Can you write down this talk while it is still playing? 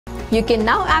You can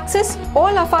now access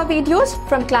all of our videos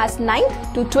from class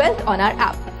 9th to 12th on our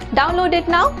app. Download it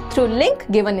now through link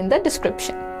given in the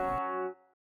description.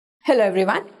 Hello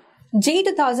everyone. JEE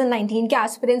 2019 के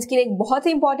aspirants के लिए एक बहुत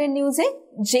ही important news है।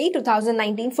 JEE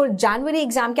 2019 for January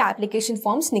exam के application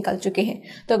forms निकल चुके हैं।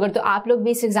 तो अगर तो आप लोग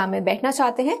भी इस एग्जाम में बैठना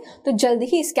चाहते हैं तो जल्दी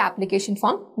ही इसके एप्लीकेशन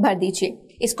फॉर्म भर दीजिए।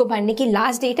 इसको भरने की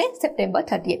लास्ट डेट है सितंबर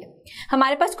 30।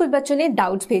 हमारे पास कुछ बच्चों ने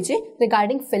डाउट्स भेजे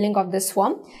regarding filling of this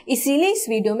form, इसीलिए इस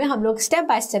वीडियो में हम लोग स्टेप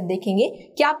बाय स्टेप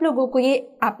देखेंगे कि आप लोगों को ये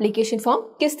एप्लीकेशन फॉर्म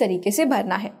किस तरीके से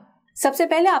भरना है। सबसे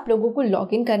पहले आप लोगों को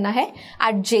लॉग इन करना है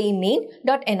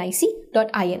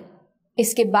jeemain.nic.in।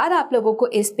 इसके बाद आप लोगों को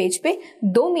इस पेज पे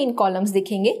दो मेन कॉलम्स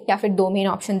दिखेंगे या फिर दो मेन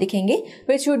ऑप्शन दिखेंगे,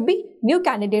 which would be new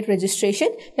candidate registration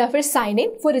या फिर sign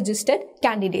in for registered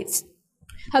candidates.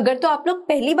 अगर तो आप लोग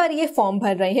पहली बार ये फॉर्म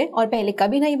भर रहे हैं और पहले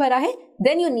कभी नहीं भरा है,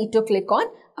 then you need to click on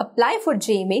apply for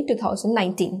JEE Main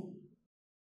 2019।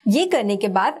 ये करने के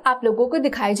बाद आप लोगों को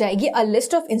दिखाई जाएगी अ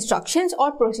लिस्ट ऑफ इंस्ट्रक्शंस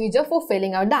और procedure for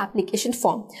filling out the application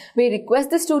form. We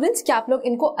request the students कि आप लोग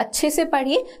इनको अच्छे से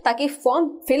पढ़िए ताकि फॉर्म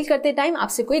फिल करते टाइम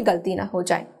आपसे कोई गलती ना हो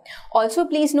जाए। ऑल्सो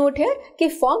प्लीज नोट हियर कि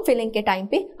फॉर्म फिलिंग के टाइम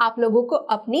पे आप लोगों को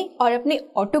अपनी और अपने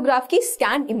ऑटोग्राफ की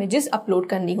स्कैन इमेजेस अपलोड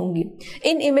करनी होंगी।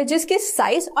 इन इमेजेस के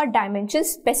साइज और डायमेंशन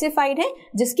स्पेसिफाइड है,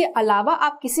 जिसके अलावा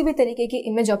आप किसी भी तरीके की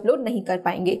इमेज अपलोड नहीं कर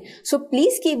पाएंगे। So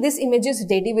please keep this images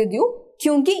ready with you,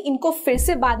 क्योंकि इनको फिर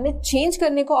से बाद में चेंज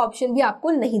करने का ऑप्शन भी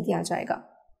आपको नहीं दिया जाएगा।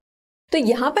 तो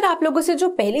यहाँ पर आप लोगों से जो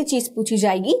पहली चीज पूछी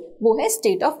जाएगी वो है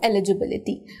state of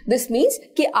eligibility. This means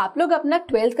कि आप लोग अपना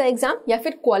 12th का एग्जाम या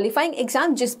फिर क्वालिफाइंग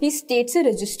एग्जाम जिस भी स्टेट से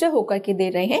रजिस्टर होकर के दे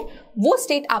रहे हैं वो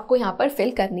स्टेट आपको यहाँ पर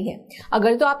फिल करनी है।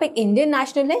 अगर तो आप एक इंडियन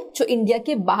नेशनल है जो इंडिया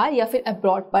के बाहर या फिर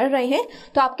अब्रॉड पढ़ रहे हैं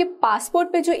तो आपके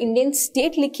पासपोर्ट पे जो इंडियन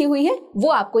स्टेट लिखी हुई है वो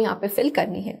आपको यहाँ पे फिल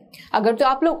करनी है। अगर तो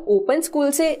आप लोग ओपन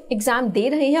स्कूल से एग्जाम दे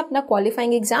रहे हैं अपना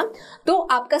क्वालिफाइंग एग्जाम, तो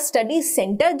आपका स्टडी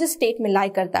सेंटर जिस स्टेट में लाई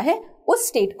करता है उस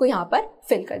स्टेट को यहाँ पर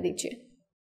फिल कर दीजिए।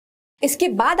 इसके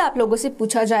बाद आप लोगों से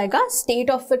पूछा जाएगा स्टेट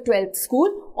ऑफ 12th स्कूल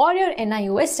और योर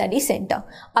NIOS स्टडी सेंटर।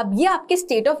 अब ये आपके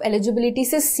स्टेट ऑफ एलिजिबिलिटी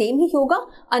से सेम ही होगा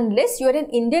unless you are an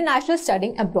Indian national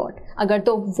studying abroad. अगर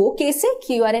तो वो केस है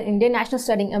कि you are an Indian national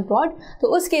studying abroad, तो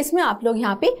उस केस में आप लोग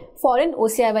यहाँ पे फॉरेन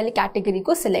OCI वाली कैटेगरी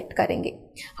को सिलेक्ट करेंगे।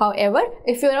 However,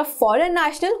 if you are a foreign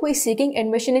national who is seeking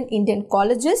admission in Indian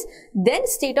colleges, then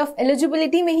state of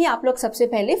eligibility में ही आप लोग सबसे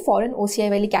पहले फॉरेन OCI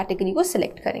वाली कैटेगरी को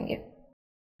सिलेक्ट करेंगे।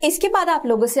 इसके बाद आप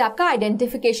लोगों से आपका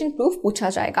आइडेंटिफिकेशन प्रूफ पूछा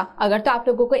जाएगा। अगर तो आप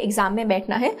लोगों को एग्जाम में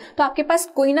बैठना है तो आपके पास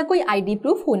कोई ना कोई ID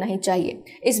प्रूफ होना ही चाहिए।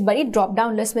 इस बड़ी ड्रॉप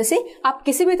डाउन लिस्ट में से आप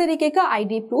किसी भी तरीके का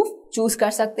ID प्रूफ चूज कर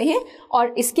सकते हैं।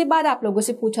 और इसके बाद आप लोगों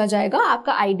से पूछा जाएगा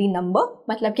आपका ID नंबर,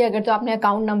 मतलब कि अगर तो आपने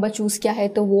अकाउंट नंबर चूज किया है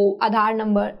तो वो आधार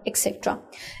नंबर एक्सेट्रा।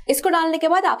 इसको डालने के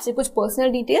बाद आपसे कुछ पर्सनल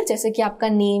डिटेल जैसे कि आपका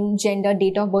name, gender,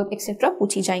 date of birth etcetera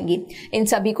पूछी जाएंगी। इन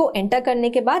सभी को एंटर करने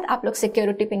के बाद आप लोग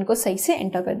सिक्योरिटी पिन को सही से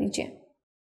एंटर कर दीजिए।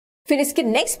 फिर इसके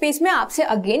नेक्स्ट पेज में आपसे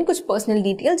अगेन कुछ पर्सनल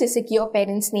डिटेल जैसे कि योर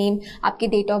पेरेंट्स नेम, आपकी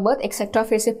डेट ऑफ बर्थ एक्सेट्रा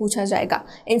फिर से पूछा जाएगा।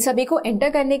 इन सभी को एंटर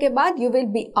करने के बाद यू विल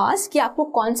बी आस्क्ड कि आपको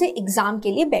कौन से एग्जाम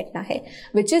के लिए बैठना है,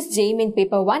 which is JEE Main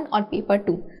paper 1 और पेपर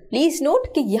 2। प्लीज नोट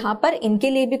कि यहाँ पर इनके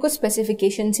लिए भी कुछ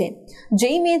स्पेसिफिकेशंस हैं।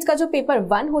 JEE Mains का जो पेपर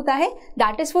 1 होता है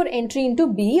that is for entry into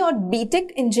BE और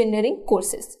BTech इंजीनियरिंग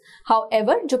कोर्सेज।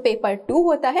 However, जो पेपर 2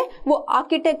 होता है वो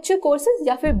आर्किटेक्चर कोर्सेज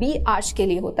या फिर BE आर्ट्स के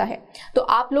लिए होता है। तो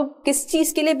आप लोग किस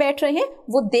चीज के लिए बैठ रहे हैं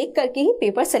वो देख करके ही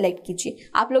पेपर सेलेक्ट कीजिए।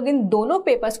 आप लोग इन दोनों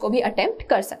पेपर्स को भी अटेम्प्ट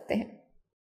कर सकते हैं।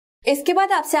 इसके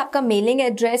बाद आपसे आपका मेलिंग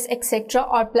एड्रेस एक्सेट्रा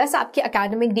और प्लस आपके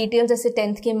एकेडमिक डिटेल जैसे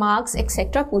 10th के मार्क्स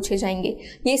एक्सेट्रा पूछे जाएंगे।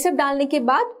 ये सब डालने के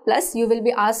बाद plus you will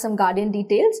be asked some guardian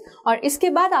details और इसके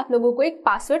बाद आप लोगों को एक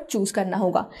पासवर्ड चूज करना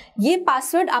होगा। ये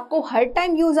पासवर्ड आपको हर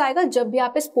टाइम यूज आएगा जब भी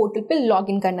आप इस पोर्टल पे लॉग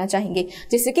इन करना चाहेंगे,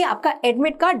 जैसे कि आपका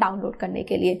एडमिट कार्ड डाउनलोड करने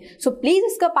के लिए। सो प्लीज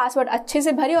इसका पासवर्ड अच्छे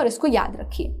से भरिए और इसको याद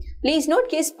रखिए। प्लीज नोट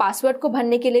कि इस पासवर्ड को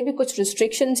भरने के लिए भी कुछ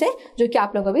रिस्ट्रिक्शंस है जो कि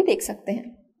आप लोग अभी देख सकते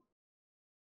हैं।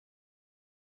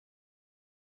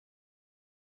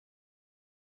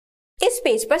 इस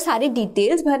पेज पर सारी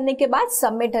डिटेल्स भरने के बाद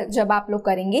सबमिट जब आप लोग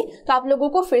करेंगे तो आप लोगों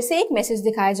को फिर से एक मैसेज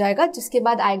दिखाया जाएगा, जिसके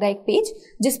बाद आएगा एक पेज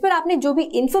जिस पर आपने जो भी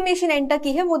इंफॉर्मेशन एंटर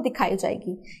की है वो दिखाई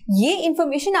जाएगी। ये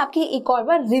इंफॉर्मेशन आपकी एक और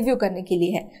बार रिव्यू करने के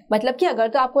लिए है। मतलब कि अगर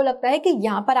तो आपको लगता है कि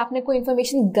यहाँ पर आपने कोई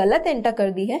इंफॉर्मेशन गलत एंटर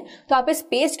कर दी है तो आप इस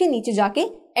पेज के नीचे जाके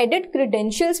एडिट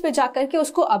क्रेडेंशियल्स पे जाकर के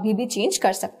उसको अभी भी चेंज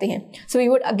कर सकते हैं। So we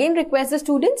would again request the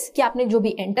students कि आपने जो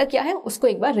भी एंटर किया है उसको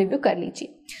एक बार रिव्यू कर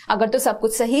लीजिए। अगर तो सब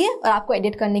कुछ सही है और आपको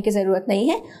एडिट करने की जरूरत नहीं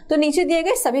है तो नीचे दिए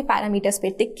गए सभी पैरामीटर्स पे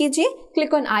टिक कीजिए,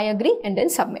 click on I agree and then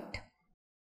submit.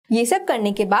 ये सब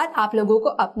करने के बाद आप लोगों को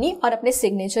अपनी और अपने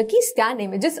सिग्नेचर की स्कैन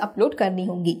इमेजेस अपलोड करनी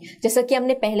होंगी। जैसा कि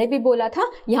हमने पहले भी बोला था,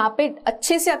 यहाँ पे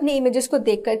अच्छे से अपनी इमेजेस को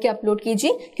देख करके अपलोड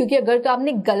कीजिए, क्योंकि अगर तो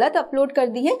आपने गलत अपलोड कर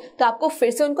दी है तो आपको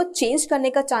फिर से उनको चेंज करने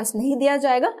का चांस नहीं दिया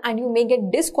जाएगा and you may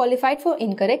gate disqualified for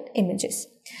incorrect images.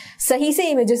 सही से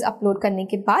इमेजेस अपलोड करने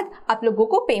के बाद आप लोगों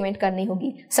को पेमेंट करनी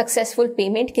होगी। सक्सेसफुल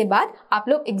पेमेंट के बाद आप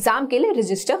लोग एग्जाम के लिए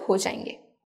रजिस्टर हो जाएंगे।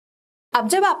 अब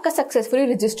जब आपका सक्सेसफुली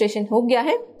रजिस्ट्रेशन हो गया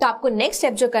है तो आपको नेक्स्ट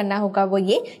स्टेप जो करना होगा वो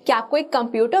ये कि आपको एक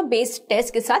कंप्यूटर बेस्ड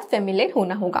टेस्ट के साथ फेमिलियर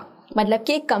होना होगा। मतलब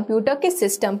कि एक कंप्यूटर के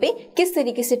सिस्टम पे किस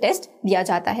तरीके से टेस्ट दिया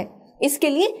जाता है। इसके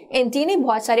लिए एनटीए ने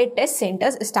बहुत सारे टेस्ट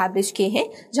सेंटर्स एस्टैब्लिश किए हैं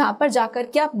जहां पर जाकर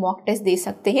के आप मॉक टेस्ट दे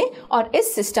सकते हैं और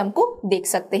इस सिस्टम को देख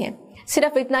सकते हैं।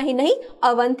 सिर्फ इतना ही नहीं,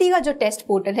 अवंती का जो टेस्ट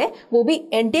पोर्टल है वो भी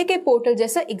एनटीए के पोर्टल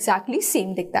जैसा एग्जैक्टली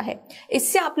सेम दिखता है।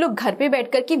 इससे आप लोग घर पे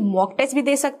बैठकर के मॉक टेस्ट भी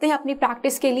दे सकते हैं अपनी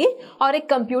प्रैक्टिस के लिए और एक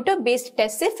कंप्यूटर बेस्ड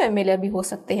टेस्ट से फेमिलियर भी हो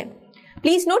सकते हैं।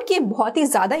 प्लीज नोट कि ये बहुत ही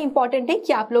ज्यादा इंपॉर्टेंट है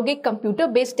कि आप लोग एक कंप्यूटर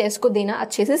बेस्ड टेस्ट को देना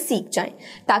अच्छे से सीख जाएं,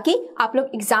 ताकि आप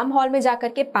लोग एग्जाम हॉल में जाकर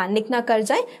के पैनिक ना कर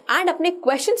जाएं एंड अपने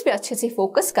क्वेश्चंस पे अच्छे से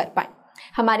फोकस कर पाएं।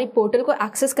 हमारे पोर्टल को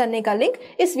एक्सेस करने का लिंक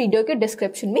इस वीडियो के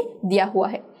डिस्क्रिप्शन में दिया हुआ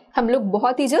है। हम लोग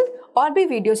बहुत ही जल्द और भी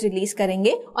वीडियोस रिलीज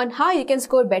करेंगे on how you can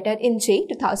score better in JEE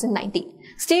 2019.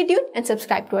 Stay tuned and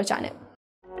subscribe to our channel.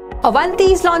 Avanti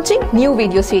is launching new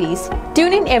video series.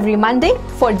 Tune in every Monday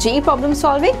for JEE problem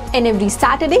solving and every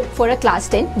Saturday for a class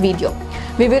 10 video.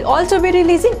 We will also be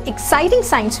releasing exciting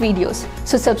science videos.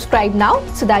 So subscribe now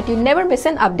so that you never miss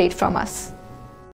an update from us.